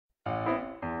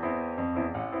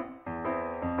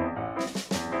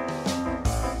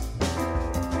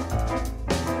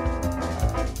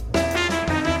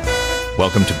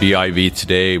Welcome to BIV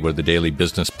Today. We're the daily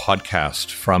business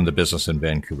podcast from the Business in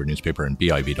Vancouver newspaper and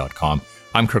BIV.com.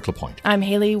 I'm Kirk LaPointe. I'm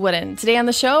Haley Wooden. Today on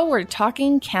the show, we're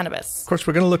talking cannabis. Of course,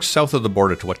 we're going to look south of the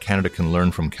border to what Canada can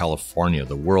learn from California,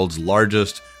 the world's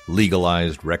largest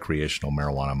legalized recreational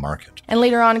marijuana market. And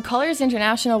later on, Colors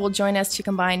International will join us to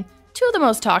combine two of the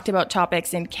most talked about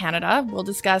topics in Canada. We'll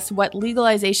discuss what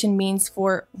legalization means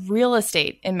for real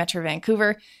estate in Metro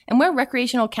Vancouver and where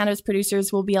recreational cannabis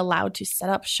producers will be allowed to set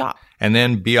up shop. And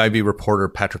then BIV reporter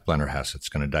Patrick Blennerhassett is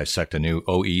going to dissect a new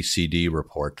OECD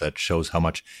report that shows how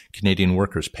much Canadian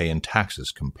workers pay in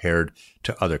taxes compared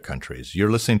to other countries. You're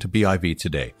listening to BIV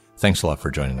Today. Thanks a lot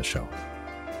for joining the show.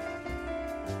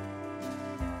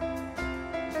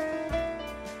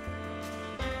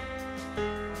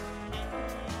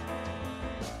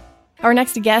 Our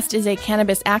next guest is a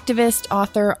cannabis activist,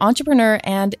 author, entrepreneur,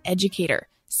 and educator.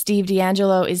 Steve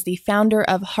D'Angelo is the founder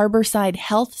of Harborside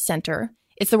Health Center.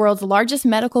 It's the world's largest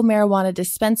medical marijuana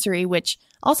dispensary, which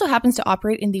also happens to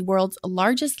operate in the world's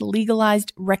largest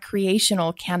legalized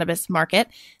recreational cannabis market,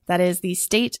 that is the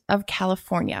state of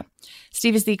California.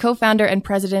 Steve is the co-founder and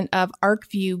president of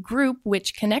ArcView Group,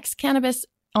 which connects cannabis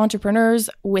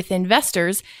entrepreneurs with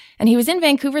investors, and he was in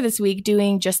Vancouver this week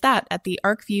doing just that at the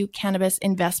ArcView Cannabis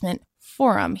Investment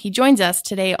Forum. He joins us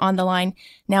today on the line,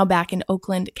 now back in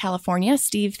Oakland, California.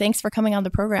 Steve, thanks for coming on the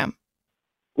program.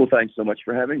 Well, thanks so much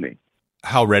for having me.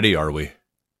 How ready are we?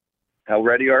 How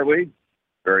ready are we?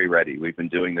 Very ready. We've been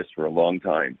doing this for a long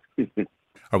time.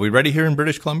 Are we ready here in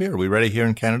British Columbia? Are we ready here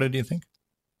in Canada, do you think?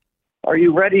 Are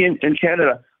you ready in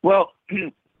Canada? Well,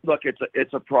 look,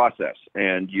 it's a process,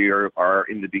 and you are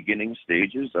in the beginning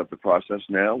stages of the process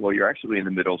now. Well, you're actually in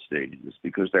the middle stages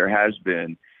because there has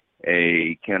been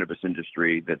a cannabis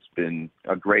industry that's been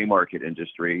a gray market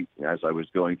industry. As I was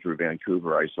going through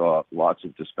Vancouver, I saw lots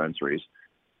of dispensaries.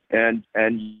 And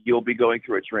you'll be going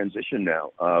through a transition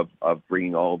now of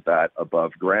bringing all of that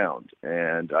above ground.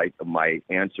 And my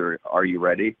answer, are you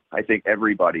ready? I think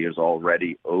everybody is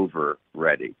already over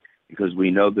ready because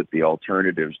we know that the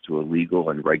alternatives to a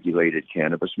legal and regulated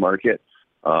cannabis market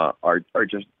are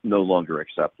just no longer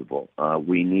acceptable.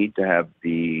 We need to have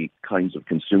the kinds of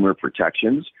consumer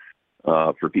protections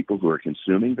for people who are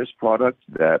consuming this product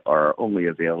that are only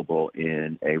available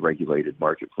in a regulated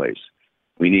marketplace.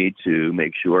 We need to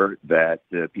make sure that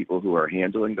the people who are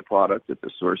handling the product, that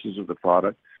the sources of the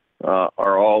product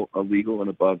are all legal and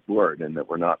above board, and that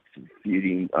we're not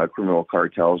feeding criminal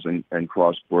cartels and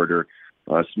cross-border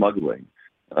smuggling.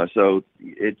 So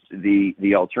it's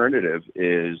the alternative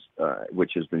is,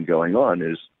 which has been going on,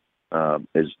 is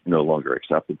no longer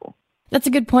acceptable. That's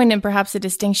a good point, and perhaps a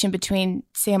distinction between,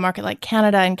 say, a market like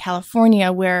Canada and California,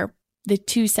 where the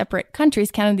two separate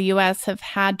countries, Canada and the U.S., have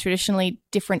had traditionally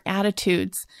different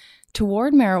attitudes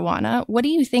toward marijuana. What do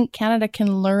you think Canada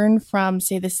can learn from,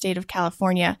 say, the state of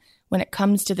California when it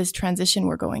comes to this transition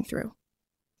we're going through?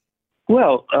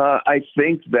 Well, I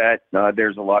think that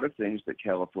there's a lot of things that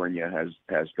California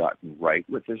has gotten right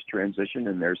with this transition,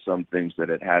 and there's some things that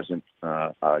it hasn't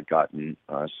gotten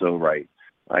so right.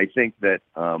 I think that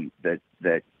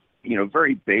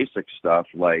very basic stuff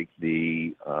like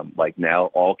like now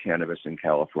all cannabis in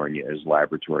California is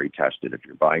laboratory tested. If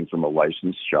you're buying from a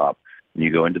licensed shop and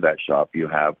you go into that shop, you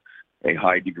have a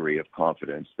high degree of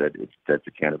confidence that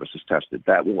the cannabis is tested.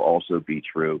 That will also be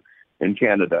true in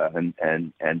Canada,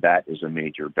 and that is a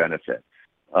major benefit.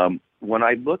 When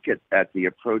I look at the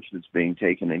approach that's being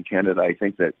taken in Canada, I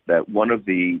think that one of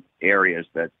the areas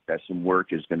that some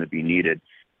work is going to be needed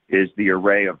is the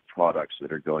array of products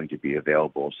that are going to be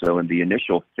available. So in the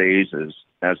initial phases,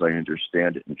 as I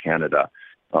understand it in Canada,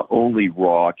 only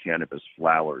raw cannabis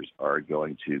flowers are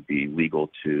going to be legal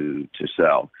to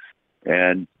sell.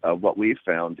 And what we've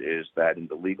found is that in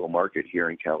the legal market here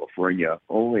in California,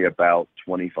 only about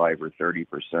 25 or 30%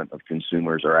 of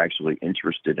consumers are actually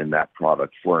interested in that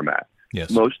product format. Yes.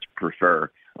 Most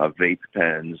prefer vape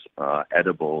pens,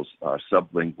 edibles,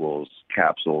 sublinguals,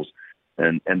 capsules,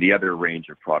 and the other range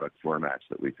of product formats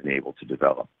that we've been able to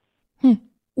develop.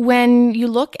 When you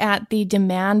look at the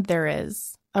demand there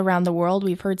is around the world,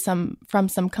 we've heard from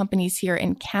some companies here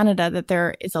in Canada that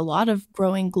there is a lot of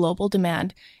growing global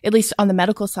demand, at least on the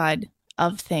medical side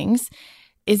of things.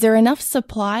 Is there enough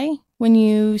supply when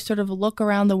you sort of look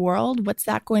around the world? What's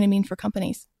that going to mean for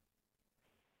companies?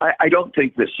 I don't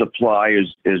think that supply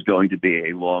is going to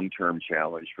be a long-term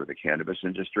challenge for the cannabis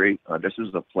industry. This is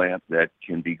a plant that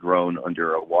can be grown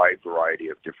under a wide variety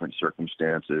of different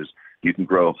circumstances. You can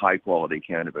grow high-quality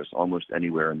cannabis almost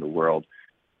anywhere in the world.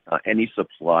 Any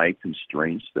supply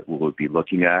constraints that we'll be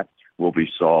looking at will be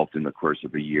solved in the course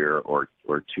of a year or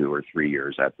 2 or 3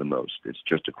 years at the most. It's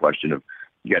just a question of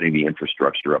getting the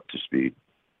infrastructure up to speed.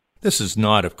 This is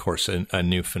not, of course, a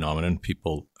new phenomenon.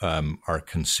 People are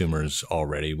consumers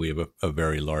already. We have a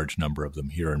very large number of them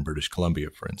here in British Columbia,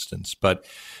 for instance. But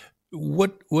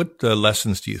what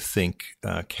lessons do you think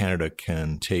Canada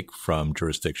can take from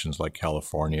jurisdictions like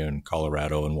California and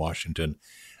Colorado and Washington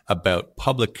about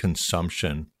public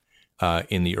consumption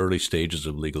in the early stages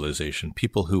of legalization?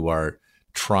 People who are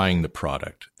trying the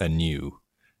product anew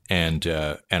and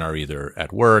are either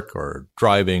at work or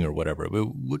driving or whatever.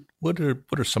 What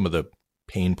are some of the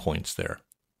pain points there?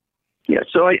 Yeah,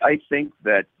 so I think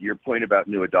that your point about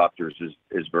new adopters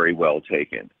is very well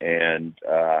taken, and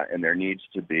there needs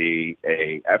to be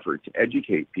a effort to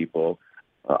educate people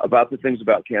about the things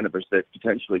about cannabis that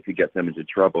potentially could get them into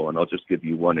trouble. And I'll just give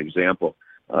you one example.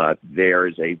 There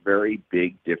is a very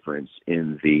big difference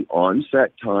in the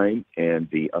onset time and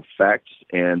the effects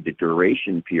and the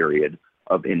duration period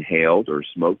of inhaled or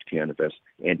smoked cannabis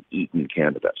and eaten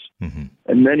cannabis. Mm-hmm.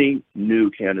 And many new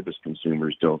cannabis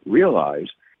consumers don't realize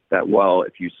that while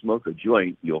if you smoke a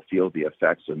joint, you'll feel the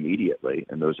effects immediately,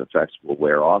 and those effects will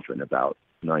wear off in about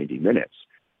 90 minutes.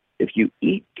 If you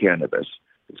eat cannabis,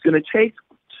 it's going to take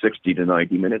 60 to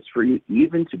 90 minutes for you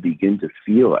even to begin to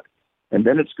feel it. And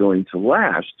then it's going to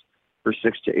last for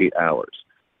 6 to 8 hours.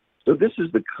 So this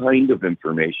is the kind of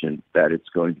information that it's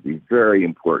going to be very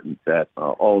important that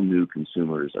all new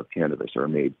consumers of cannabis are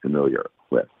made familiar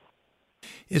with.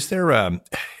 Is there,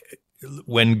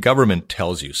 when government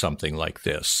tells you something like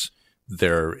this,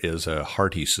 there is a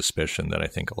hearty suspicion that I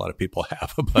think a lot of people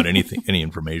have about anything, any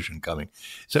information coming.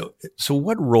 So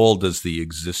what role does the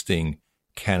existing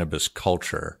cannabis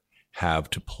culture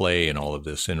have to play in all of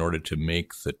this in order to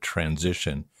make the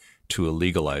transition to a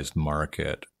legalized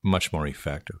market much more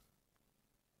effective?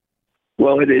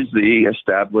 Well, it is the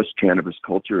established cannabis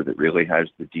culture that really has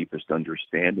the deepest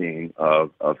understanding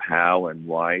of how and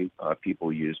why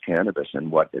people use cannabis and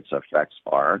what its effects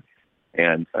are.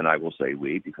 And I will say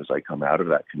we, because I come out of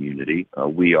that community,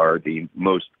 we are the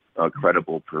most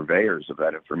credible purveyors of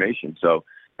that information. So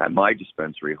at my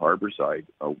dispensary, Harborside,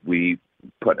 we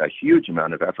put a huge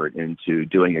amount of effort into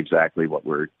doing exactly what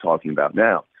we're talking about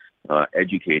now,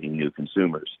 educating new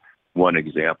consumers. One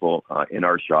example, in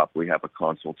our shop, we have a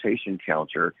consultation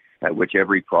counter at which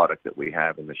every product that we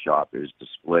have in the shop is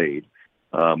displayed.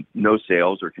 No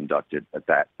sales are conducted at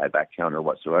that counter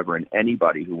whatsoever, and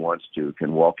anybody who wants to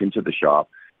can walk into the shop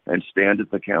and stand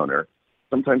at the counter.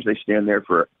 Sometimes they stand there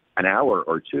for an hour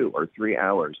or 2 or 3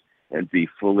 hours and be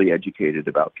fully educated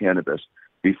about cannabis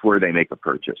before they make a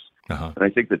purchase. Uh-huh. And I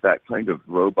think that kind of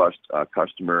robust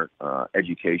customer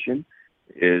education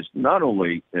is not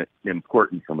only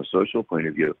important from a social point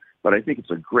of view, but I think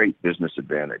it's a great business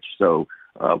advantage. So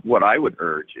what I would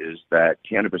urge is that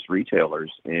cannabis retailers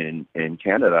in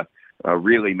Canada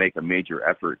really make a major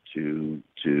effort to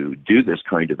do this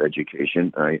kind of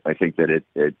education. I think that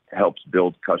it helps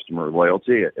build customer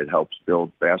loyalty. It helps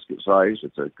build basket size.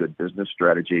 It's a good business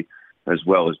strategy, as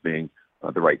well as being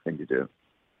the right thing to do.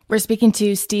 We're speaking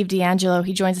to Steve DeAngelo.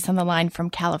 He joins us on the line from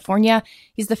California.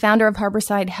 He's the founder of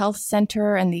Harborside Health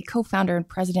Center and the co-founder and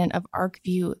president of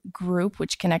ArcView Group,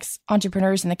 which connects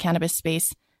entrepreneurs in the cannabis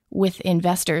space with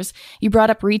investors. You brought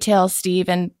up retail, Steve,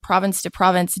 and province to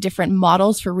province, different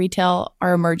models for retail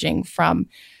are emerging, from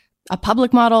a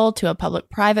public model to a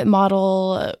public-private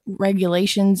model,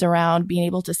 regulations around being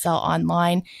able to sell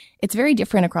online. It's very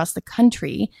different across the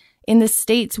country. In the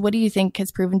States, what do you think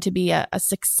has proven to be a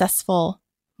successful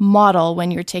model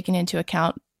when you're taking into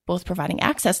account both providing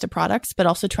access to products, but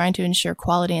also trying to ensure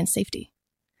quality and safety?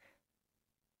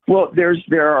 Well, there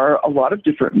are a lot of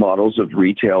different models of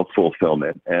retail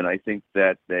fulfillment, and I think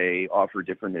that they offer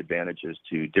different advantages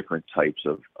to different types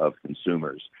of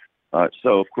consumers.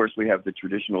 So, of course, we have the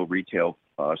traditional retail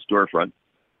storefront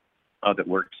that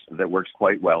works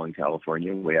quite well in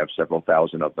California. We have several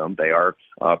thousand of them. They are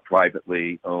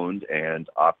privately owned and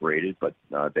operated, but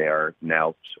they are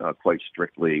now quite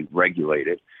strictly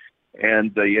regulated.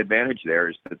 And the advantage there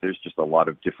is that there's just a lot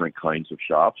of different kinds of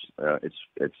shops.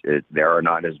 There are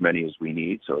not as many as we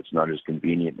need, so it's not as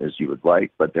convenient as you would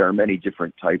like, but there are many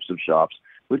different types of shops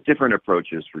with different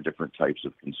approaches for different types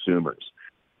of consumers.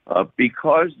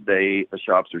 Because the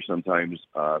shops are sometimes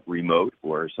remote,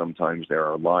 or sometimes there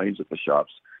are lines at the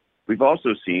shops, we've also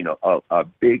seen a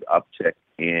big uptick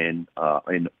in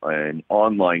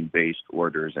online-based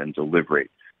orders and delivery.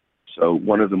 So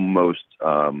one of the most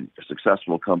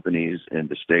successful companies in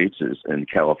the States in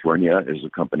California is a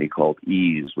company called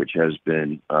Ease, which has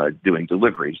been doing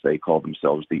deliveries. They call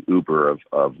themselves the Uber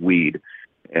of weed,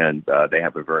 and they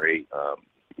have a very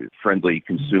friendly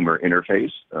consumer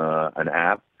interface, an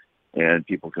app. and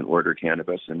people can order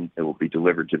cannabis, and it will be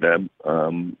delivered to them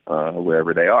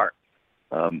wherever they are.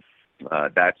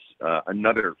 That's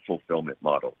another fulfillment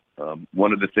model.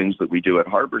 One of the things that we do at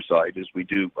Harborside is we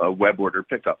do web order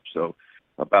pickup. So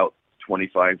about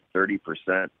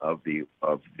 25-30% of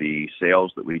the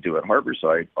sales that we do at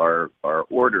Harborside are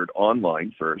ordered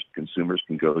online first. Consumers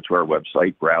can go to our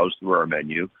website, browse through our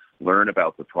menu, learn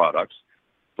about the products,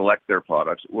 select their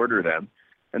products, order them,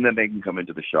 and then they can come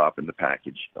into the shop and the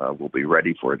package will be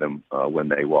ready for them when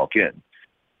they walk in.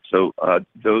 So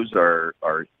those are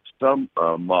some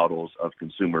models of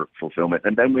consumer fulfillment.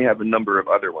 And then we have a number of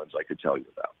other ones I could tell you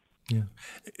about.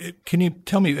 Yeah. Can you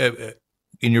tell me,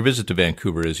 in your visit to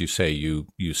Vancouver, as you say,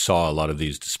 you saw a lot of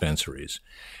these dispensaries.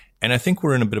 And I think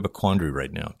we're in a bit of a quandary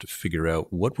right now to figure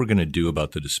out what we're going to do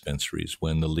about the dispensaries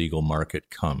when the legal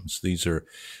market comes. These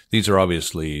are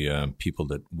obviously people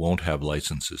that won't have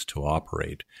licenses to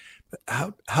operate.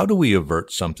 But how do we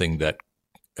avert something that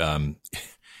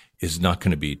is not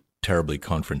going to be terribly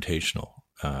confrontational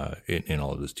in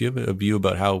all of this? Do you have a view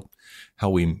about how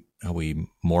we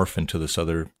morph into this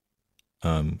other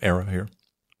era here?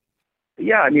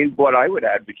 Yeah, I mean, what I would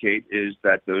advocate is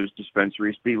that those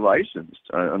dispensaries be licensed.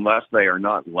 Unless they are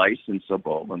not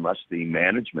licensable, unless the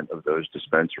management of those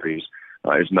dispensaries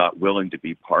is not willing to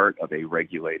be part of a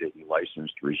regulated and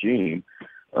licensed regime.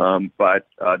 But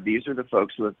these are the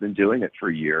folks who have been doing it for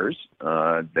years.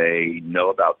 They know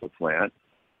about the plant.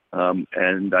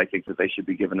 And I think that they should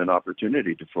be given an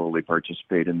opportunity to fully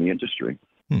participate in the industry.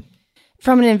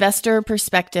 From an investor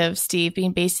perspective, Steve,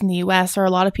 being based in the U.S., are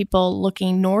a lot of people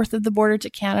looking north of the border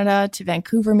to Canada, to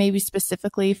Vancouver, maybe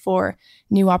specifically for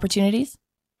new opportunities?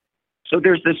 So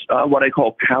there's this, what I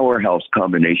call powerhouse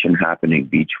combination happening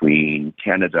between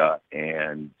Canada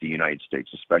and the United States,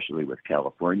 especially with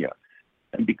California.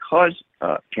 And because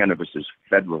cannabis is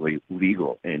federally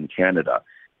legal in Canada,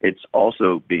 it's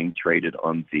also being traded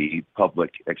on the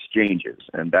public exchanges,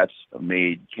 and that's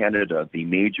made Canada the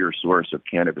major source of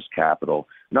cannabis capital,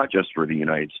 not just for the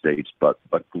United States, but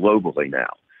globally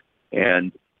now.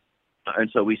 And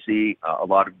so we see a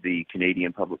lot of the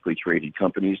Canadian publicly traded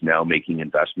companies now making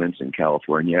investments in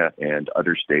California and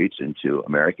other states into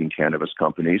American cannabis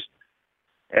companies.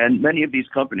 And many of these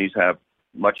companies have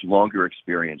much longer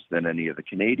experience than any of the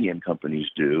Canadian companies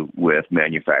do with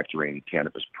manufacturing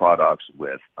cannabis products,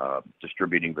 with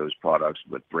distributing those products,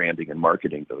 with branding and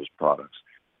marketing those products.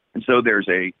 And so there's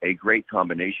a great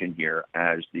combination here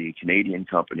as the Canadian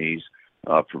companies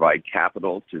provide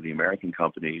capital to the American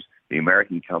companies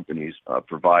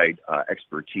provide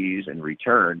expertise in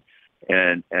return.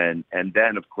 And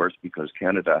then, of course, because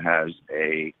Canada has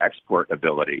a export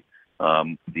ability,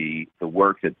 the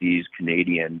work that these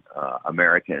Canadian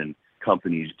American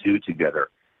companies do together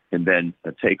can then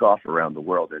take off around the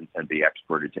world and be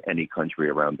exported to any country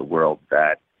around the world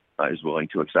that is willing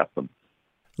to accept them.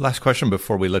 Last question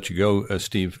before we let you go,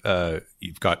 Steve.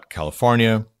 You've got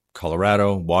California,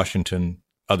 Colorado, Washington,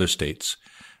 other states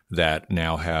that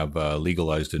now have a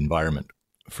legalized environment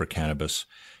for cannabis.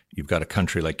 You've got a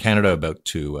country like Canada about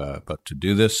to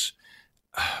do this.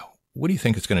 What do you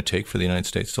think it's going to take for the United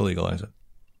States to legalize it?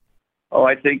 Oh,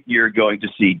 I think you're going to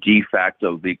see de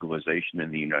facto legalization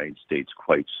in the United States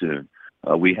quite soon.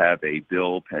 We have a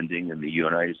bill pending in the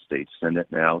United States Senate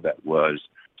now that was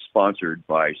sponsored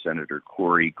by Senator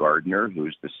Cory Gardner,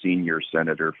 who's the senior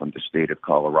senator from the state of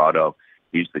Colorado.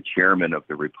 He's the chairman of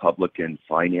the Republican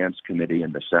Finance Committee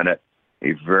in the Senate,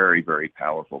 a very, very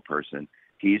powerful person.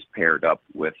 He's paired up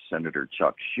with Senator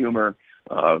Chuck Schumer,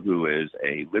 who is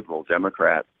a liberal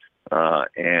Democrat.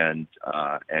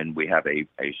 And we have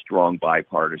a strong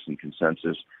bipartisan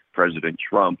consensus. President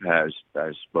Trump has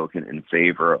spoken in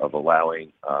favor of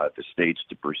allowing the states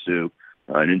to pursue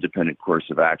an independent course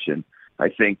of action. I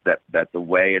think that the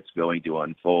way it's going to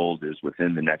unfold is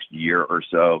within the next year or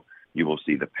so, you will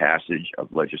see the passage of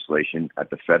legislation at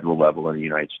the federal level in the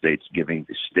United States, giving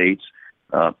the states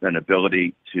an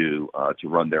ability to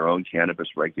run their own cannabis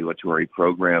regulatory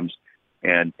programs.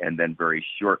 And then very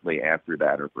shortly after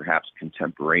that, or perhaps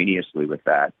contemporaneously with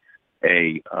that,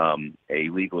 a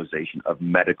legalization of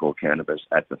medical cannabis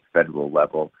at the federal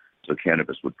level. So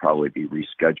cannabis would probably be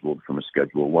rescheduled from a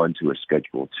Schedule I to a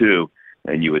Schedule II,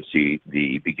 and you would see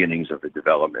the beginnings of the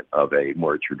development of a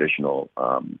more traditional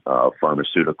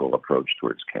pharmaceutical approach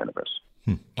towards cannabis.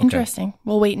 Okay. Interesting.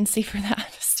 We'll wait and see for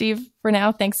that. Steve, for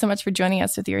now, thanks so much for joining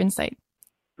us with your insight.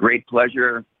 Great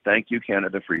pleasure. Thank you,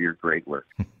 Canada, for your great work.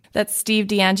 That's Steve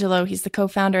DeAngelo. He's the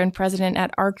co-founder and president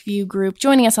at ArcView Group,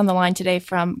 joining us on the line today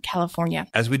from California.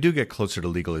 As we do get closer to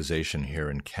legalization here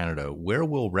in Canada, where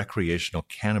will recreational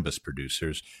cannabis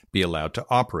producers be allowed to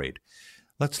operate?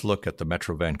 Let's look at the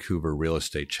Metro Vancouver real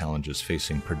estate challenges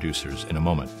facing producers in a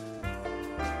moment.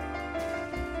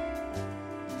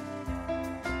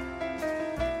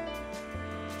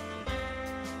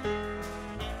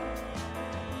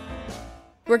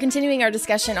 We're continuing our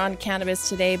discussion on cannabis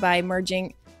today by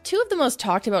merging two of the most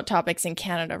talked about topics in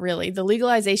Canada, really, the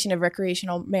legalization of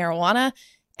recreational marijuana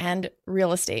and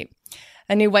real estate.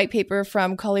 A new white paper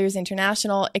from Colliers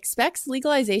International expects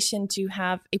legalization to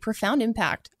have a profound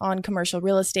impact on commercial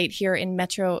real estate here in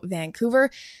Metro Vancouver.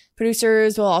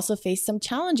 Producers will also face some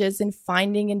challenges in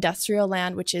finding industrial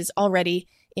land, which is already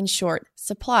in short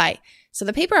supply. So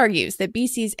the paper argues that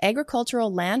BC's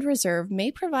agricultural land reserve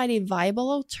may provide a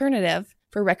viable alternative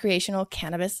for recreational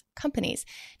cannabis companies.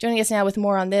 Joining us now with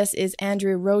more on this is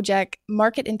Andrew Rojek,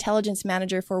 Market Intelligence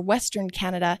Manager for Western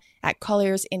Canada at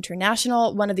Colliers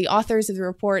International, one of the authors of the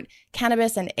report,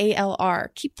 Cannabis and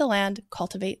ALR, Keep the Land,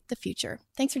 Cultivate the Future.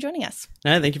 Thanks for joining us.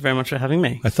 No, thank you very much for having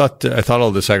me. I thought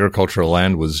all this agricultural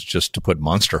land was just to put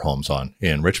monster homes on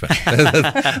in Richmond.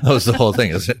 That was the whole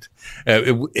thing, isn't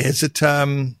it?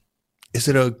 Is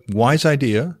it a wise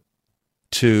idea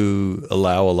to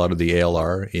allow a lot of the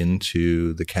ALR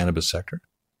into the cannabis sector?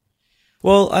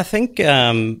 Well, I think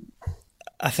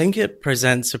it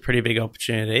presents a pretty big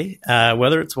opportunity.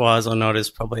 Whether it's wise or not is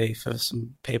probably for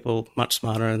some people much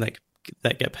smarter and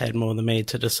that get paid more than me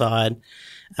to decide,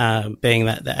 being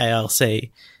that the ALC.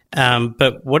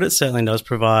 But what it certainly does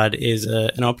provide is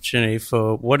an opportunity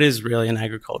for what is really an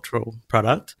agricultural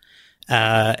product.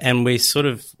 And we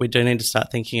do need to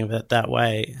start thinking of it that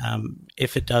way.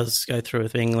 If it does go through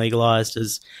with being legalised,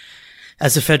 as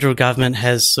the federal government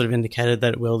has sort of indicated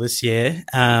that it will this year,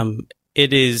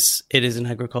 it is an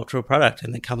agricultural product,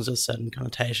 and it comes with certain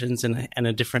connotations and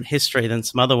a different history than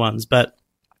some other ones. But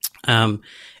it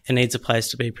needs a place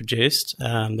to be produced.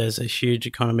 There's a huge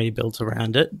economy built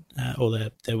around it, or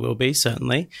there will be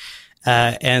certainly.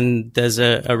 And there's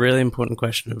a really important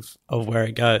question of where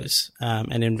it goes.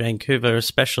 And in Vancouver,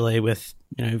 especially with,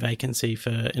 vacancy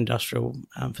for industrial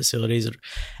facilities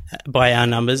by our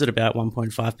numbers at about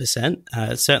 1.5%,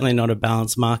 it's certainly not a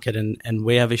balanced market. And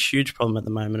we have a huge problem at the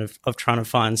moment of trying to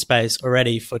find space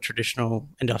already for traditional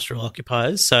industrial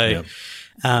occupiers. So,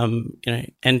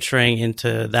 entering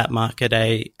into that market,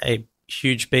 a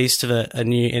huge beast of a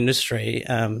new industry,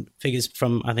 figures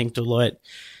from, I think, Deloitte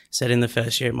said in the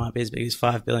first year it might be as big as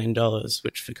 $5 billion,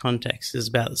 which for context is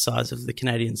about the size of the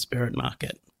Canadian spirit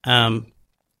market.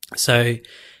 So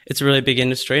it's a really big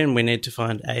industry and we need to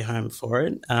find a home for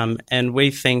it. And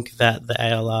we think that the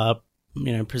ALR,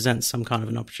 presents some kind of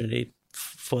an opportunity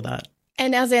for that.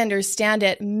 And as I understand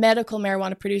it, medical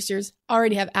marijuana producers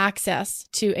already have access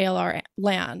to ALR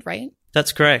land, right?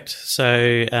 That's correct. So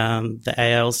the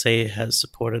ALC has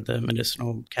supported the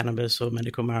medicinal cannabis or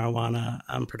medical marijuana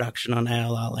production on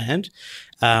ALR land.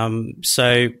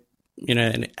 So,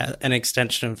 an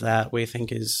extension of that we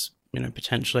think is,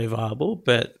 potentially viable,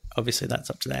 but obviously that's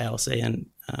up to the ALC and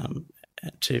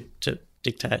to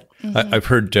dictate. Mm-hmm. I've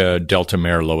heard Delta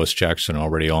Mayor Lois Jackson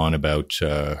already on about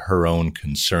her own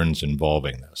concerns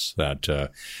involving this, that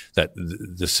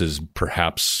this is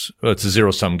perhaps, it's a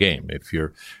zero-sum game. If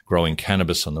you're growing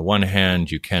cannabis on the one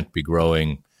hand, you can't be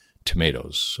growing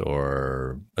tomatoes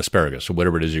or asparagus or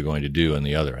whatever it is you're going to do on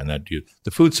the other, and that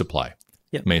the food supply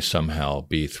may somehow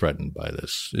be threatened by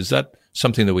this. Is that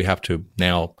something that we have to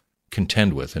now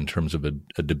contend with in terms of a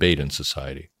debate in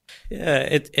society? Yeah,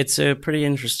 it's a pretty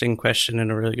interesting question and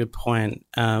a really good point.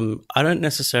 I don't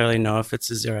necessarily know if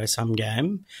it's a zero-sum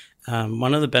game.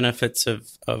 One of the benefits of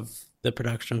the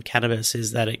production of cannabis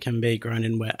is that it can be grown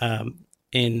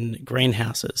in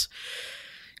greenhouses.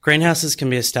 Greenhouses can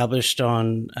be established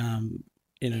on,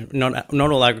 not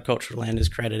all agricultural land is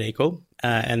created equal,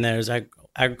 and there's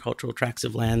agricultural tracts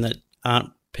of land that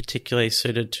aren't particularly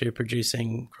suited to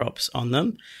producing crops on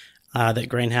them. That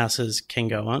greenhouses can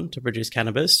go on to produce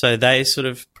cannabis. So they sort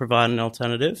of provide an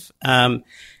alternative. And,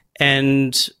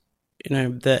 the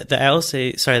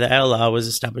ALR was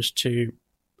established to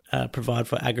provide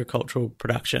for agricultural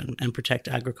production and protect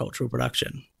agricultural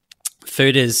production.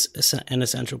 Food is an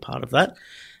essential part of that.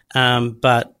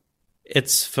 But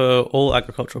it's for all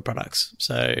agricultural products.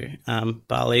 So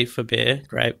barley for beer,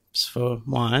 grapes for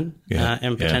wine,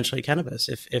 and potentially cannabis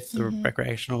if the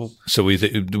recreational. So we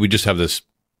just have this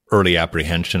early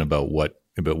apprehension about what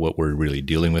we're really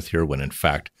dealing with here, when in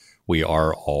fact we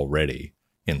are already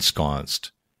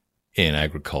ensconced in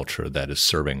agriculture that is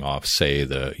serving off, say,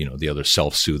 the other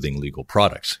self-soothing legal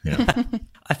products.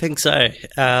 I think so.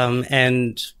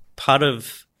 And part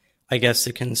of, I guess,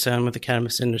 the concern with the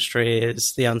cannabis industry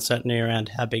is the uncertainty around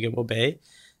how big it will be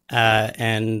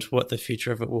and what the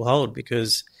future of it will hold,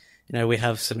 because we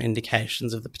have some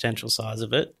indications of the potential size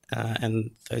of it,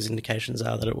 and those indications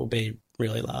are that it will be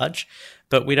really large,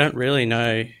 but we don't really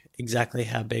know exactly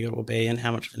how big it will be and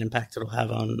how much of an impact it will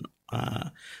have on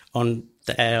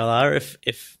the ALR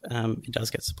if it does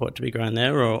get support to be grown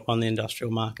there, or on the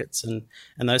industrial markets and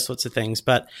those sorts of things.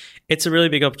 But it's a really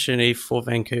big opportunity for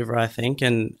Vancouver, I think,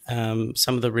 and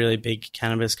some of the really big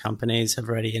cannabis companies have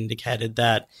already indicated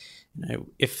that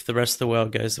if the rest of the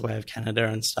world goes the way of Canada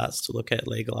and starts to look at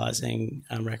legalizing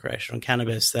recreational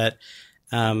cannabis, that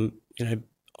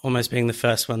almost being the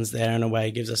first ones there in a way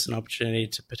gives us an opportunity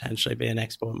to potentially be an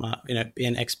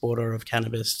exporter of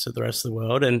cannabis to the rest of the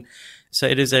world. And so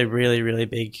it is a really, really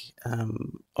big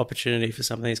opportunity for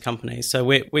some of these companies. So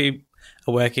we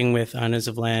are working with owners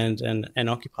of land and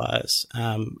occupiers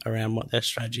around what their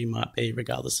strategy might be,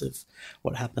 regardless of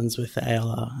what happens with the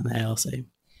ALR and the ALC.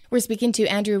 We're speaking to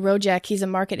Andrew Rojek. He's a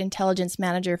market intelligence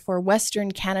manager for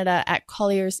Western Canada at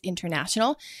Colliers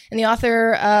International and the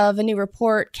author of a new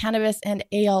report, Cannabis and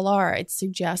ALR. It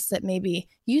suggests that maybe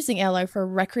using ALR for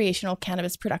recreational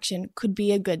cannabis production could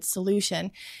be a good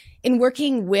solution. In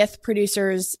working with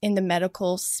producers in the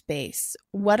medical space,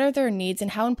 what are their needs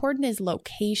and how important is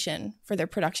location for their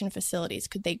production facilities?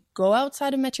 Could they go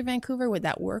outside of Metro Vancouver? Would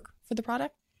that work for the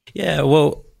product? Yeah,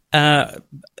 well,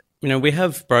 we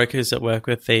have brokers that work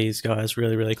with these guys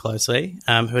really, really closely,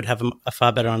 who would have a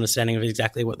far better understanding of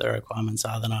exactly what their requirements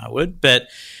are than I would. But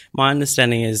my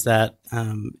understanding is that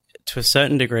to a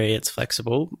certain degree it's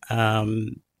flexible,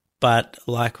 but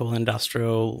like all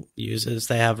industrial users,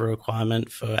 they have a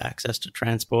requirement for access to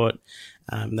transport.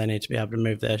 They need to be able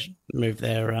to move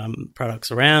their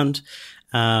products around.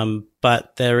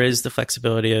 But there is the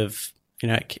flexibility of,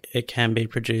 it can be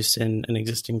produced in an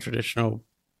existing traditional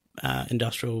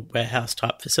industrial warehouse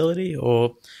type facility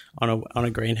or on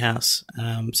a greenhouse.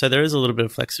 So there is a little bit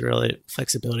of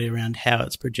flexibility around how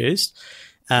it's produced.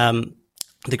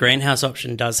 The greenhouse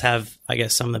option does have, I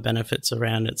guess, some of the benefits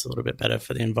around it's a little bit better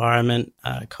for the environment,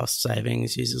 cost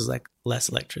savings, uses less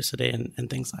electricity and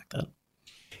things like that.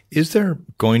 Is there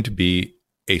going to be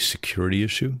a security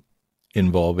issue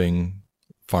involving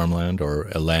farmland or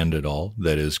a land at all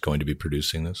that is going to be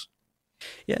producing this?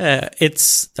 Yeah,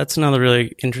 that's another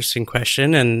really interesting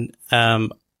question, and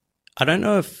I don't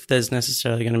know if there's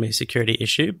necessarily going to be a security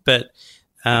issue, but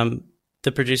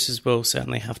the producers will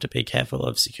certainly have to be careful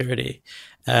of security.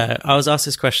 I was asked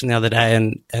this question the other day,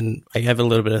 and I gave a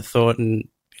little bit of thought, and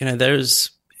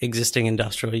there's existing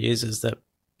industrial users that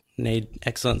need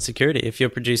excellent security. If you're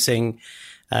producing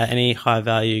any high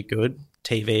value good,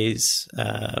 TVs,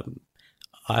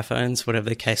 iPhones, whatever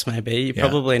the case may be, you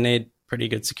probably need pretty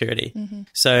good security. Mm-hmm.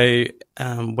 So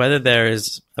whether there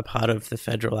is a part of the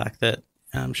federal act that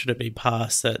should it be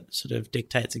passed that sort of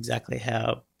dictates exactly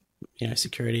how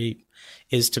security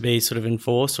is to be sort of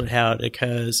enforced or how it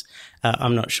occurs,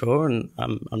 I'm not sure, and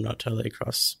I'm not totally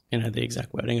across the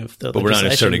exact wording of the legislation. But we're not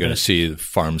necessarily going to see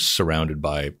farms surrounded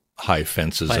by high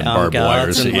fences and barbed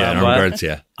wires. And armed guards.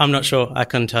 Yeah, I'm not sure. I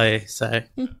couldn't tell you. So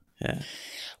yeah,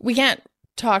 we can't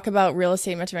talk about real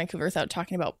estate in Metro Vancouver without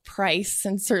talking about price,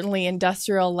 and certainly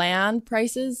industrial land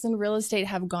prices and real estate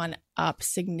have gone up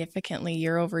significantly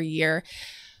year over year.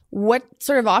 What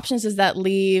sort of options does that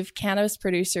leave cannabis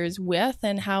producers with,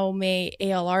 and how may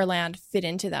ALR land fit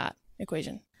into that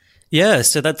equation? Yeah,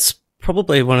 so that's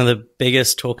probably one of the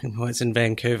biggest talking points in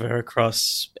Vancouver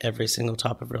across every single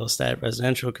type of real estate,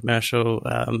 residential, commercial,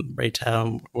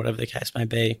 retail, whatever the case may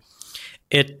be.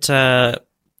 If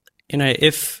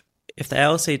the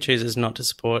ALC chooses not to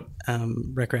support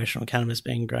recreational cannabis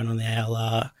being grown on the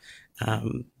ALR,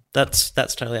 that's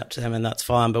totally up to them, and that's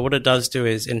fine. But what it does do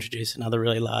is introduce another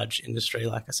really large industry,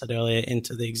 like I said earlier,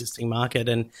 into the existing market.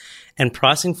 And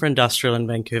pricing for industrial in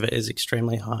Vancouver is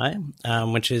extremely high,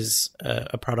 which is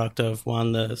a product of,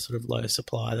 one, the sort of low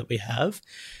supply that we have,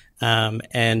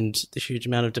 and the huge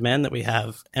amount of demand that we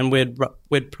have. And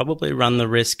we'd probably run the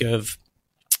risk of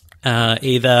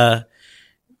either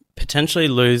potentially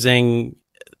losing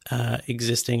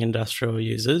existing industrial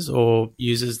users or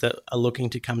users that are looking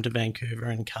to come to Vancouver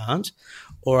and can't,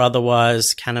 or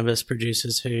otherwise cannabis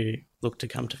producers who look to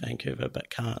come to Vancouver but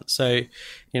can't. So,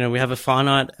 we have a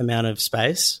finite amount of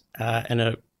space and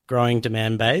a growing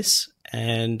demand base,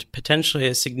 and potentially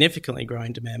a significantly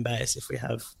growing demand base if we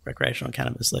have recreational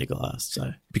cannabis legalized.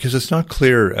 So, because it's not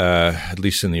clear, at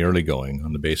least in the early going,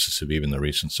 on the basis of even the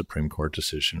recent Supreme Court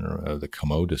decision or the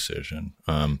Comeau decision,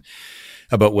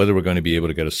 about whether we're going to be able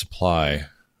to get a supply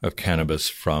of cannabis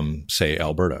from, say,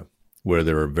 Alberta, where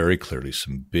there are very clearly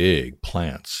some big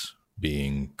plants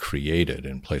being created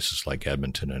in places like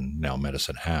Edmonton and now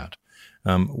Medicine Hat.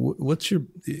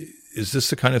 Is this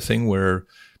the kind of thing where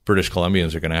British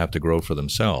Columbians are going to have to grow for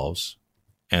themselves,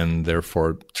 and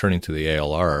therefore turning to the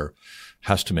ALR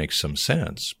has to make some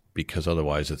sense, because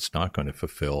otherwise it's not going to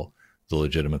fulfill the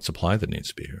legitimate supply that needs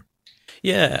to be here.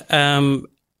 Yeah,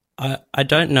 I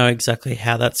don't know exactly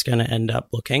how that's going to end up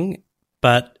looking,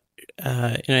 but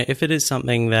if it is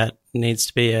something that needs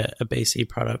to be a BC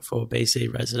product for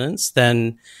BC residents,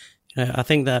 then I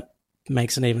think that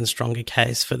makes an even stronger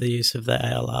case for the use of the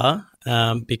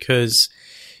ALR, because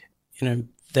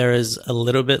there is a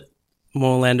little bit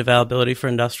more land availability for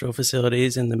industrial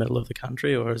facilities in the middle of the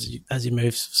country, or as you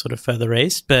move sort of further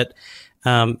east, but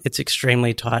it's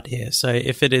extremely tight here. So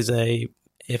if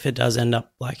it does end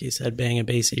up, like you said, being a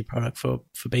BC product for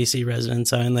BC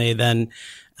residents only, then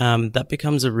that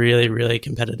becomes a really, really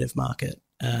competitive market,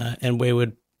 and we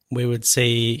would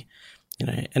see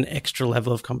an extra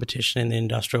level of competition in the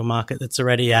industrial market that's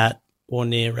already at or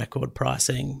near record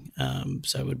pricing.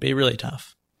 So it would be really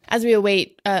tough. As we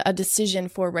await a decision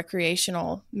for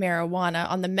recreational marijuana,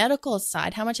 on the medical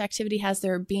side, how much activity has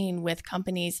there been with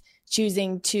companies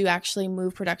choosing to actually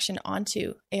move production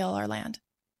onto ALR land?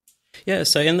 Yeah,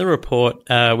 so in the report,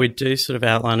 we do sort of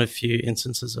outline a few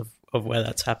instances of where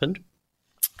that's happened.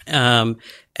 And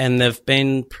there've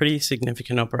been pretty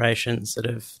significant operations that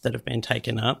have been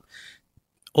taken up.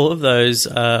 All of those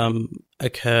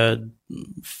occurred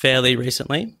fairly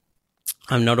recently.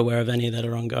 I'm not aware of any that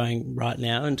are ongoing right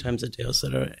now in terms of deals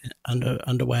that are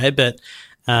underway, but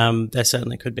there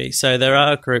certainly could be. So there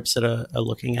are groups that are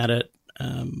looking at it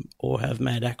or have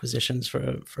made acquisitions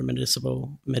for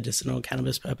medicinal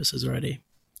cannabis purposes already.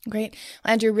 Great.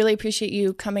 Well, Andrew, really appreciate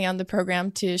you coming on the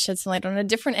program to shed some light on a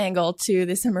different angle to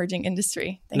this emerging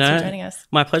industry. Thanks for joining us.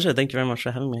 My pleasure. Thank you very much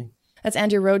for having me. That's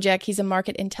Andrew Rojek. He's a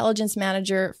market intelligence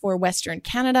manager for Western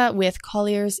Canada with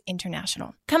Colliers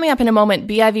International. Coming up in a moment,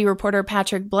 BIV reporter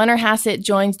Patrick Blennerhassett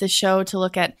joins the show to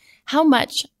look at how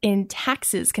much in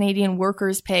taxes Canadian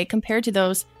workers pay compared to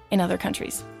those in other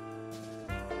countries.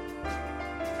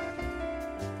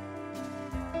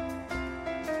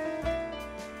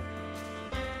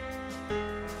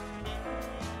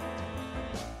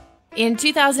 In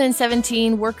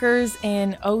 2017, workers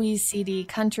in OECD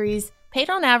countries paid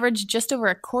on average just over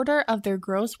a quarter of their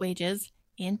gross wages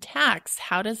in tax.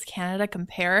 How does Canada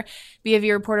compare?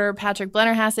 BIV reporter Patrick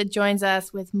Blennerhassett joins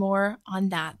us with more on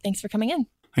that. Thanks for coming in.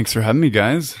 Thanks for having me,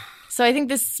 guys. So I think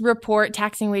this report,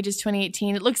 Taxing Wages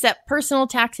 2018, it looks at personal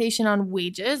taxation on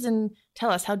wages. And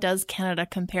tell us, how does Canada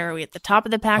compare? Are we at the top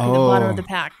of the pack or the bottom of the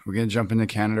pack? We're going to jump into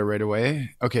Canada right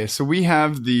away. Okay, so we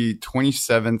have the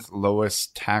 27th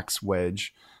lowest tax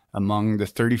wedge among the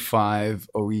 35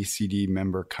 OECD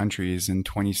member countries in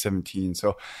 2017.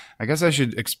 So I guess I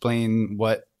should explain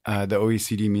what the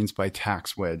OECD means by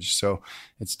tax wedge. So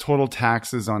it's total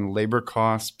taxes on labor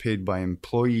costs paid by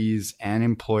employees and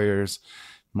employers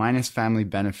minus family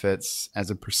benefits as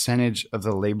a percentage of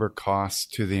the labor costs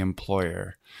to the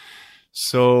employer.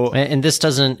 So, and this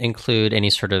doesn't include any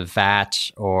sort of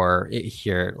VAT or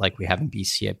here, like we have in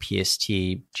BC, a PST,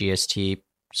 GST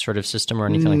sort of system or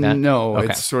anything like that? No, okay.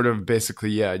 It's sort of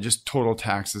basically, just total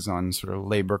taxes on sort of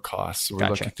labor costs. So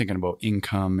we're thinking about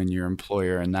income and your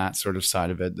employer and that sort of side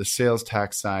of it. The sales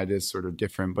tax side is sort of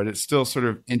different, but it's still sort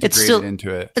of integrated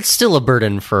into it. It's still a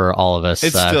burden for all of us.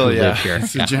 It's still, who live here.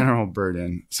 It's a general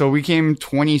burden. So we came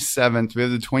 27th. We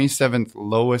have the 27th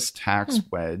lowest tax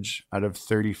wedge out of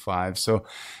 35. So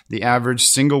the average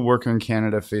single worker in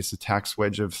Canada faced a tax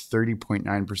wedge of 30.9%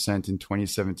 in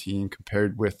 2017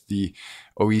 compared with the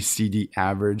OECD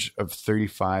average of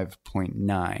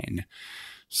 35.9.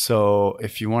 So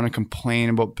if you want to complain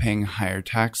about paying higher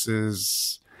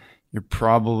taxes, you're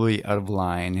probably out of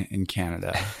line in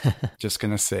Canada. Just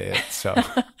going to say it. So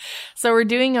we're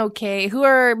doing okay. What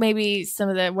are some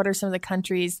of the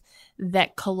countries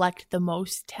that collect the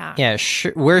most tax? Yeah,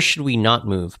 where should we not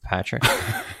move, Patrick?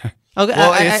 Okay,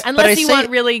 well, unless you want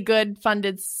really good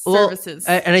funded services.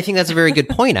 And I think that's a very good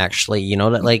point, actually.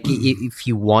 That like if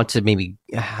you want to maybe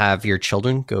have your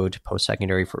children go to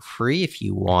post-secondary for free, if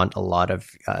you want a lot of,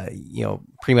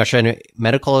 pretty much a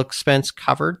medical expense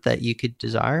covered that you could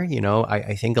desire,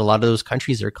 I think a lot of those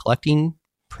countries are collecting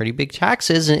pretty big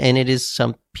taxes, and it is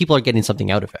people are getting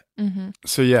something out of it. Mm-hmm.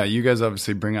 So you guys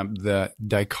obviously bring up the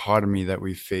dichotomy that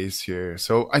we face here.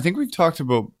 So I think we've talked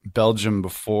about Belgium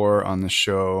before on the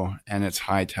show and its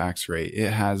high tax rate.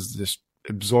 It has this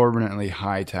exorbitantly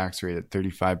high tax rate at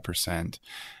 35%.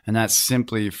 And that's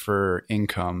simply for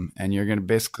income. And you're going to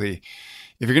basically,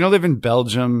 if you're going to live in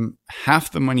Belgium,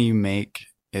 half the money you make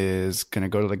is going to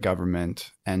go to the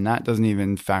government, and that doesn't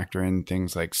even factor in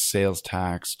things like sales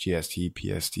tax, GST,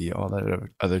 PST, all that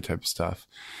other type of stuff.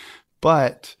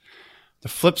 But The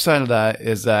flip side of that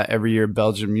is that every year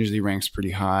Belgium usually ranks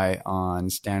pretty high on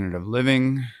standard of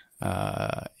living,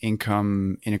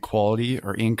 income inequality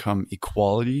or income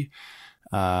equality,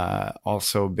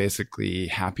 also basically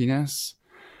happiness.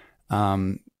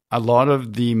 A lot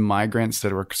of the migrants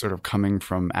that were sort of coming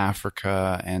from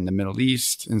Africa and the Middle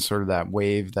East and sort of that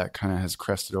wave that kind of has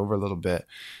crested over a little bit,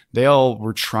 they all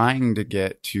were trying to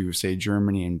get to, say,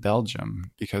 Germany and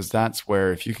Belgium, because that's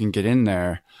where, if you can get in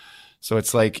there. So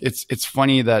it's like, it's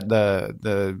funny that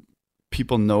the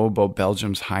people know about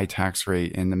Belgium's high tax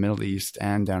rate in the Middle East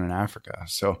and down in Africa.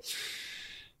 So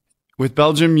with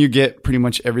Belgium, you get pretty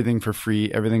much everything for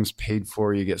free. Everything's paid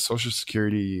for. You get Social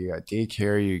Security, you got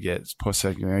daycare, you get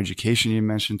post-secondary education, you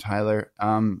mentioned, Tyler.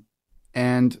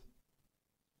 And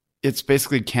it's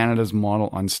basically Canada's model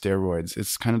on steroids.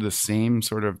 It's kind of the same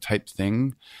sort of type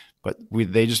thing, but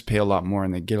they just pay a lot more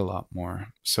and they get a lot more.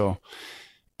 So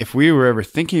if we were ever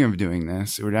thinking of doing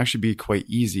this, it would actually be quite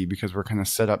easy, because we're kind of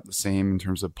set up the same in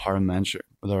terms of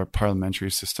our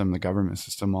parliamentary system, the government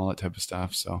system, all that type of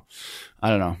stuff. So I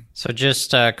don't know. So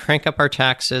just crank up our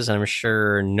taxes, and I'm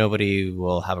sure nobody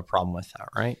will have a problem with that,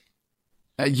 right?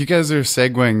 You guys are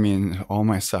segueing me in all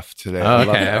my stuff today. Oh, I love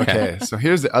okay, it. Okay. So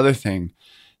here's the other thing.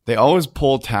 They always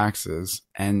pull taxes,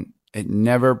 and it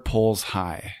never pulls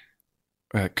high.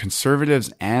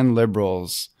 Conservatives and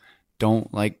liberals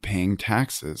don't like paying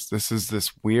taxes. This is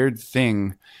this weird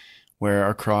thing where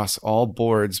across all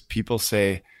boards, people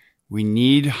say, we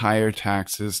need higher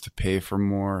taxes to pay for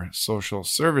more social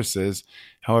services.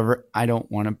 However, I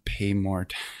don't want to pay more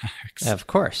tax. Of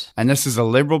course. And this is a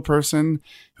liberal person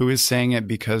who is saying it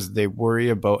because they worry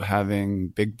about having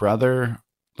Big Brother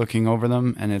looking over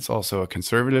them. And it's also a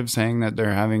conservative saying that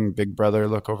they're having Big Brother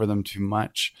look over them too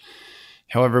much.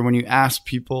 However, when you ask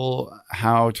people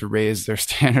how to raise their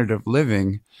standard of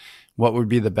living, what would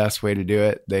be the best way to do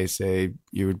it? They say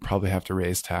you would probably have to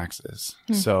raise taxes.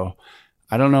 So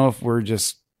I don't know if we're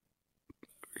just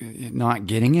not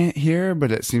getting it here,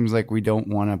 but it seems like we don't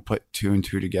want to put two and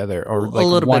two together, or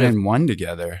like one and one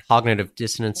together. Cognitive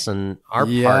dissonance on our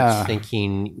part,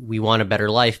 thinking we want a better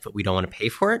life, but we don't want to pay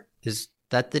for it. Is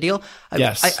that the deal?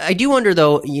 Yes. I do wonder,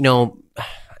 though,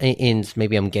 and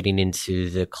maybe I'm getting into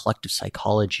the collective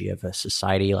psychology of a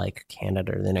society like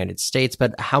Canada or the United States,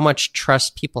 but how much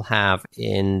trust people have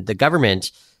in the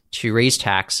government to raise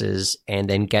taxes and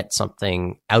then get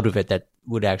something out of it that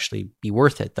would actually be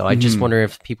worth it, though. I just wonder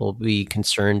if people will be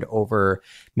concerned over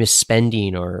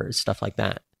misspending or stuff like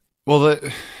that. Well,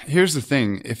 here's the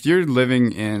thing. If you're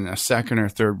living in a second or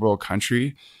third world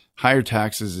country, higher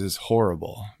taxes is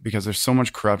horrible because there's so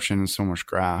much corruption and so much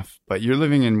graft. But you're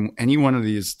living in any one of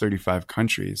these 35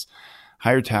 countries,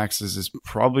 higher taxes is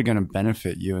probably going to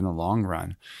benefit you in the long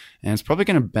run. And it's probably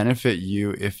going to benefit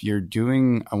you if you're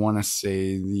doing, I want to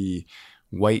say, the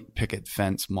white picket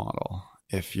fence model.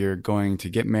 If you're going to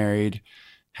get married,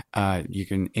 you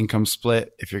can income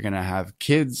split. If you're going to have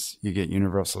kids, you get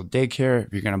universal daycare.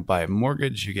 If you're going to buy a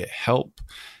mortgage, you get help.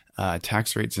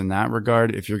 Tax rates in that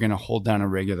regard. If you're going to hold down a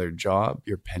regular job,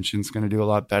 your pension's going to do a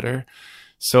lot better.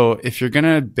 So if you're going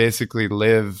to basically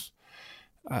live,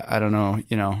 I don't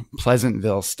know,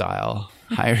 Pleasantville style,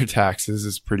 higher taxes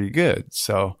is pretty good.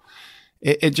 So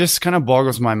it just kind of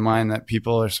boggles my mind that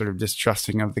people are sort of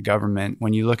distrusting of the government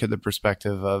when you look at the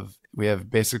perspective of we have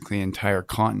basically entire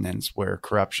continents where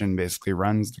corruption basically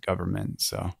runs the government.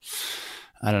 So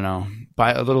I don't know,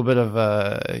 by a little bit of,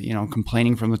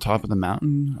 complaining from the top of the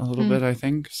mountain a little bit, I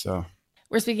think. So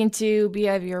we're speaking to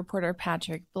BIV reporter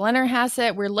Patrick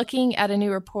Blennerhassett. We're looking at a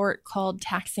new report called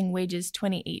Taxing Wages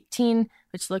 2018,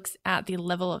 which looks at the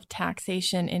level of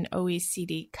taxation in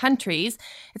OECD countries.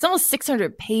 It's almost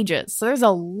 600 pages. So there's a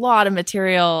lot of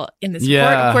material in this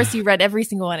report. Of course, you read every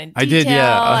single one in detail. I did,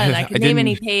 yeah. And I could name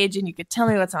any page and you could tell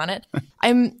me what's on it.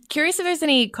 I'm curious if there's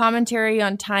any commentary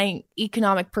on tying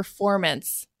economic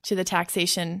performance to the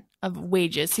taxation of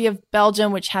wages. So you have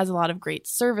Belgium, which has a lot of great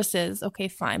services. Okay,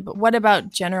 fine. But what about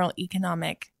general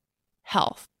economic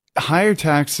health? Higher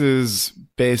taxes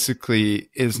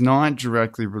basically is not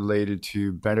directly related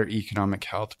to better economic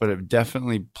health, but it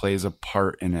definitely plays a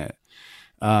part in it.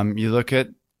 You look at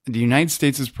the United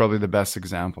States is probably the best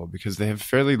example because they have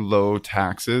fairly low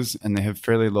taxes and they have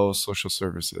fairly low social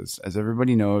services. As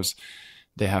everybody knows,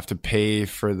 they have to pay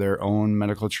for their own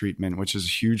medical treatment, which is a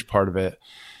huge part of it.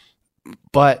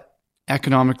 But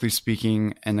economically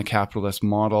speaking, and the capitalist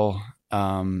model,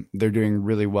 they're doing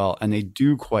really well, and they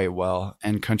do quite well.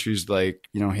 And countries like,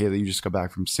 Haley, you just got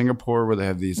back from Singapore, where they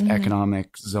have these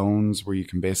economic zones where you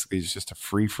can basically, it's just a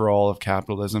free for all of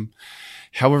capitalism.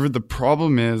 However, the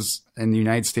problem is, and the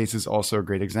United States is also a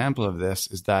great example of this,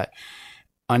 is that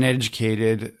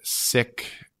uneducated,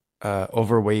 sick,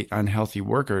 overweight, unhealthy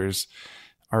workers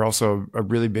are also a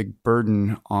really big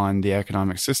burden on the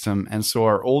economic system. And so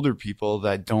are older people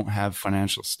that don't have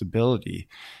financial stability.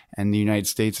 And the United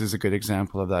States is a good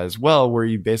example of that as well, where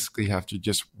you basically have to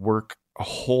just work a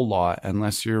whole lot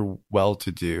unless you're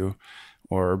well-to-do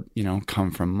or,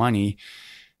 come from money.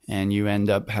 And you end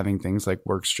up having things like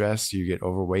work stress, you get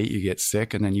overweight, you get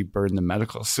sick, and then you burden the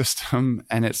medical system.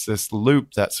 And it's this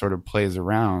loop that sort of plays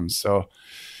around. So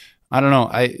I don't know.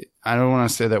 I don't want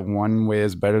to say that one way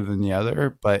is better than the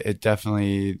other, but it's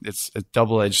a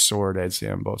double-edged sword, I'd say,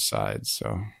 on both sides.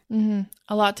 So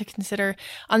a lot to consider.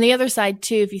 On the other side,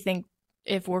 too,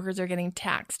 if workers are getting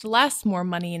taxed less, more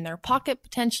money in their pocket,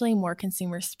 potentially more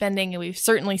consumer spending. And we've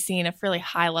certainly seen a fairly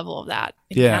high level of that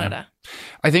in Canada.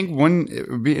 I think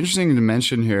it would be interesting to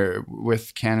mention here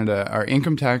with Canada, our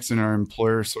income tax and our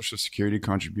employer social security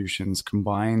contributions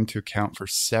combine to account for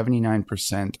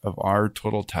 79% of our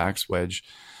total tax wedge.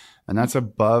 And that's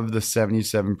above the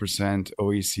 77%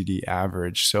 OECD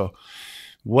average. So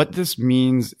what this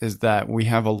means is that we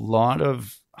have a lot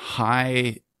of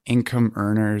high income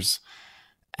earners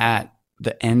at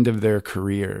the end of their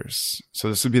careers. So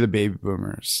this would be the baby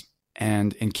boomers.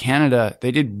 And in Canada,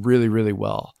 they did really, really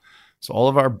well. So all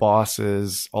of our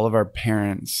bosses, all of our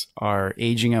parents are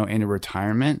aging out into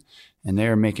retirement, and they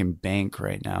are making bank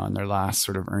right now in their last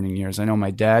sort of earning years. I know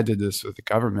my dad did this with the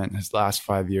government. His last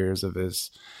 5 years of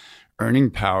his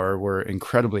earning power were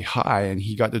incredibly high, and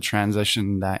he got to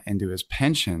transition that into his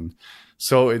pension.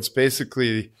 So it's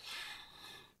basically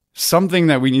something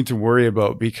that we need to worry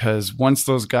about, because once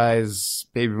those guys,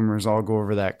 baby boomers, all go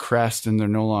over that crest and they're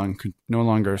no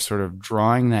longer sort of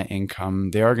drawing that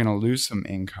income, they are going to lose some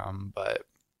income. But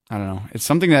I don't know. It's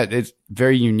something that is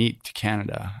very unique to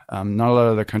Canada. Not a lot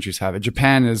of other countries have it.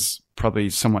 Japan is probably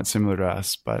somewhat similar to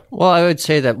us, but well, I would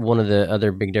say that one of the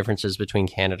other big differences between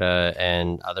Canada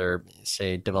and other,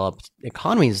 say, developed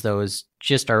economies, though, is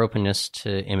just our openness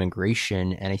to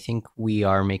immigration. And I think we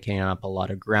are making up a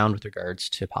lot of ground with regards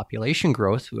to population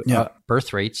growth,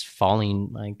 birth rates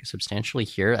falling substantially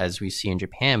here, as we see in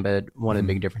Japan. But one of the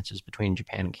big differences between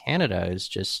Japan and Canada is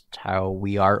just how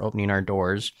we are opening our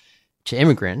doors to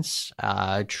immigrants,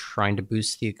 trying to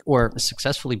boost or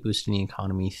successfully boosting the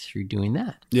economy through doing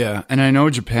that. Yeah. And I know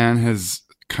Japan has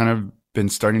kind of been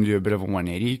starting to do a bit of a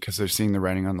 180 because they're seeing the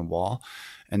writing on the wall,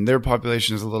 and their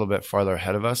population is a little bit farther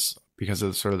ahead of us because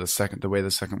of sort of the way the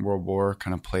Second World War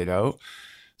kind of played out.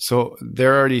 So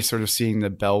they're already sort of seeing the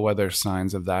bellwether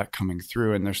signs of that coming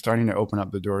through, and they're starting to open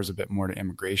up the doors a bit more to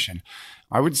immigration.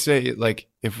 I would say,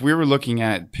 if we were looking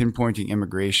at pinpointing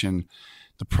immigration,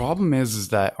 the problem is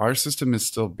that our system is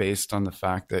still based on the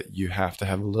fact that you have to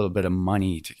have a little bit of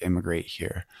money to immigrate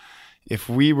here. If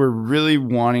we were really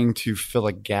wanting to fill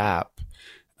a gap,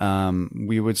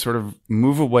 we would sort of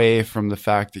move away from the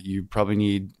fact that you probably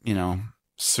need,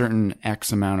 certain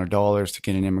X amount of dollars to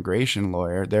get an immigration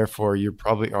lawyer. Therefore, you're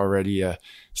probably already a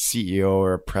CEO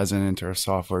or a president or a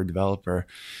software developer.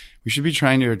 We should be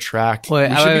trying to attract,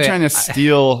 trying to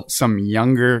steal some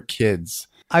younger kids.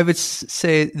 I would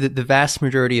say that the vast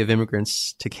majority of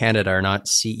immigrants to Canada are not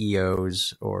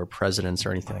CEOs or presidents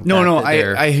or anything like that. No,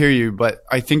 I hear you. But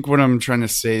I think what I'm trying to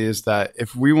say is that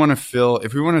if we want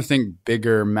to think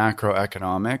bigger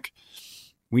macroeconomic,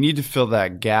 we need to fill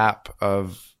that gap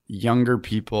of younger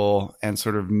people and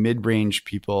sort of mid-range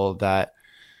people that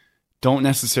don't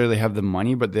necessarily have the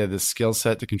money, but they have the skill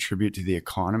set to contribute to the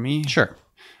economy. Sure.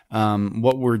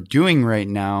 What we're doing right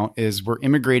now is we're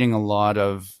immigrating a lot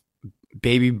of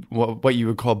what you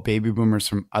would call baby boomers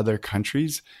from other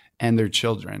countries and their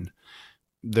children.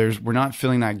 We're not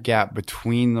filling that gap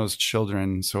between those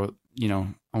children. So,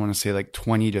 I want to say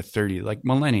 20 to 30, like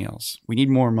millennials. We need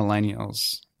more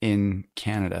millennials in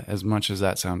Canada, as much as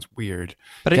that sounds weird.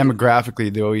 But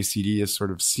demographically, the OECD has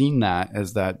sort of seen that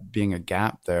as that being a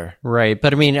gap there. Right.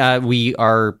 But I mean, we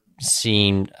are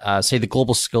seeing, say, the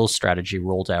Global Skills Strategy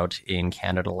rolled out in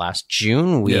Canada last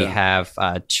June. We have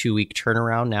a 2-week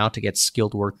turnaround now to get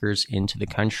skilled workers into the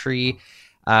country.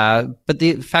 But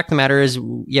the fact of the matter is,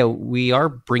 we are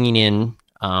bringing in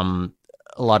a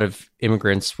lot of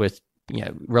immigrants with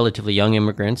relatively young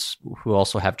immigrants who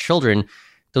also have children.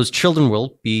 Those children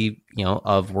will be,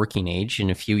 of working age in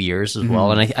a few years as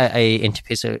well. And I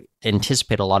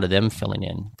anticipate a lot of them filling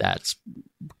in that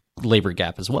labor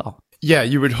gap as well. Yeah,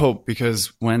 you would hope,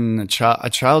 because when a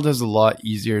child has a lot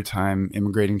easier time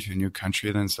immigrating to a new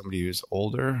country than somebody who's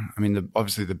older. I mean,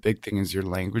 obviously the big thing is your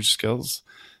language skills.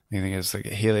 I think it's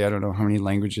Haley, I don't know how many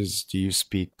languages do you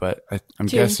speak, but I'm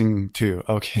 2. guessing 2.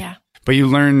 Okay. Yeah. But you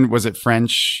learned, was it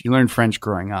French? You learned French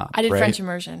growing up, I did right? French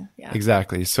immersion. Yeah.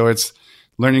 Exactly. So it's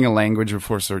learning a language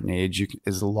before a certain age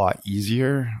is a lot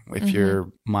easier. If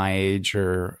you're my age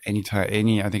or I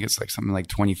think it's like something like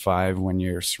 25 when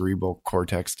your cerebral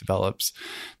cortex develops,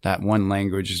 that one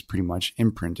language is pretty much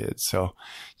imprinted. So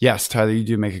yes, Tyler, you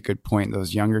do make a good point.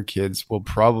 Those younger kids will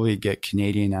probably get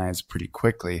Canadianized pretty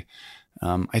quickly.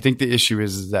 I think the issue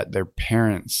is that their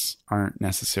parents aren't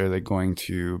necessarily going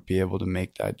to be able to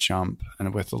make that jump,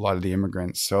 and with a lot of the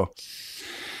immigrants. So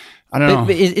I don't know.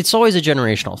 But it's always a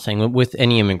generational thing with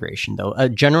any immigration, though.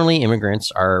 Generally,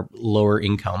 immigrants are lower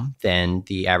income than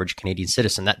the average Canadian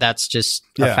citizen. That's just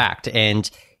a fact. And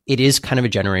it is kind of a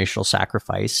generational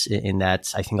sacrifice in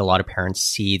that I think a lot of parents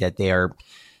see that they are,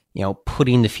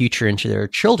 putting the future into their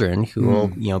children who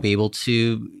will, be able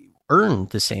to earn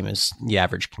the same as the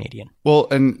average Canadian. Well,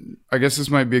 and I guess this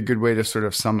might be a good way to sort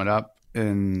of sum it up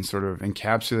and sort of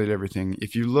encapsulate everything.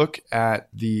 If you look at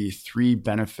the 3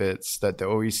 benefits that the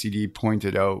OECD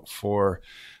pointed out for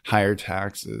higher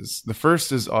taxes, the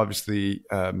first is obviously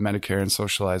Medicare and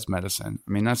socialized medicine.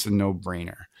 I mean, that's a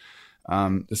no-brainer.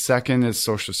 The second is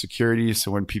Social Security.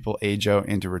 So when people age out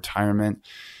into retirement,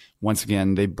 once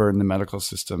again, they burden the medical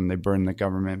system, they burden the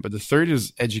government. But the third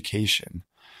is education.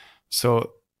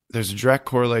 So there's a direct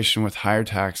correlation with higher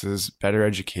taxes, better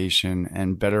education,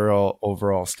 and better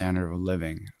overall standard of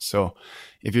living. So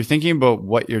if you're thinking about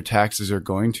what your taxes are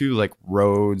going to, like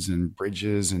roads and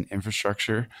bridges and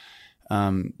infrastructure,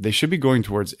 they should be going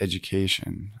towards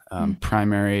education,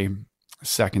 primary,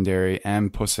 secondary,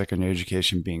 and post-secondary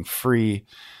education being free.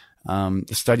 The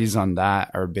studies on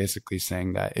that are basically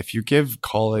saying that if you give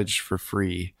college for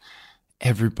free,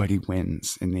 everybody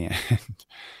wins in the end.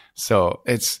 So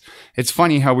it's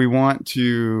funny how we want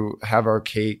to have our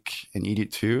cake and eat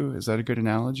it too. Is that a good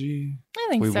analogy? I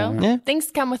think so. Yeah.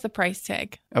 Things come with a price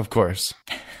tag. Of course.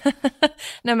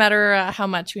 No matter how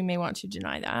much we may want to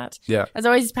deny that. Yeah. As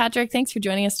always, Patrick, thanks for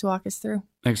joining us to walk us through.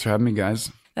 Thanks for having me,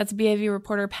 guys. That's BIV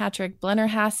reporter Patrick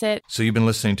Blennerhassett. So you've been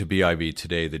listening to BIV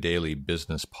Today, the daily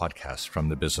business podcast from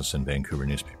the Business in Vancouver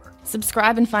newspaper.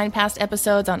 Subscribe and find past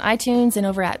episodes on iTunes and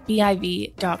over at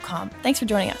BIV.com. Thanks for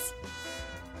joining us.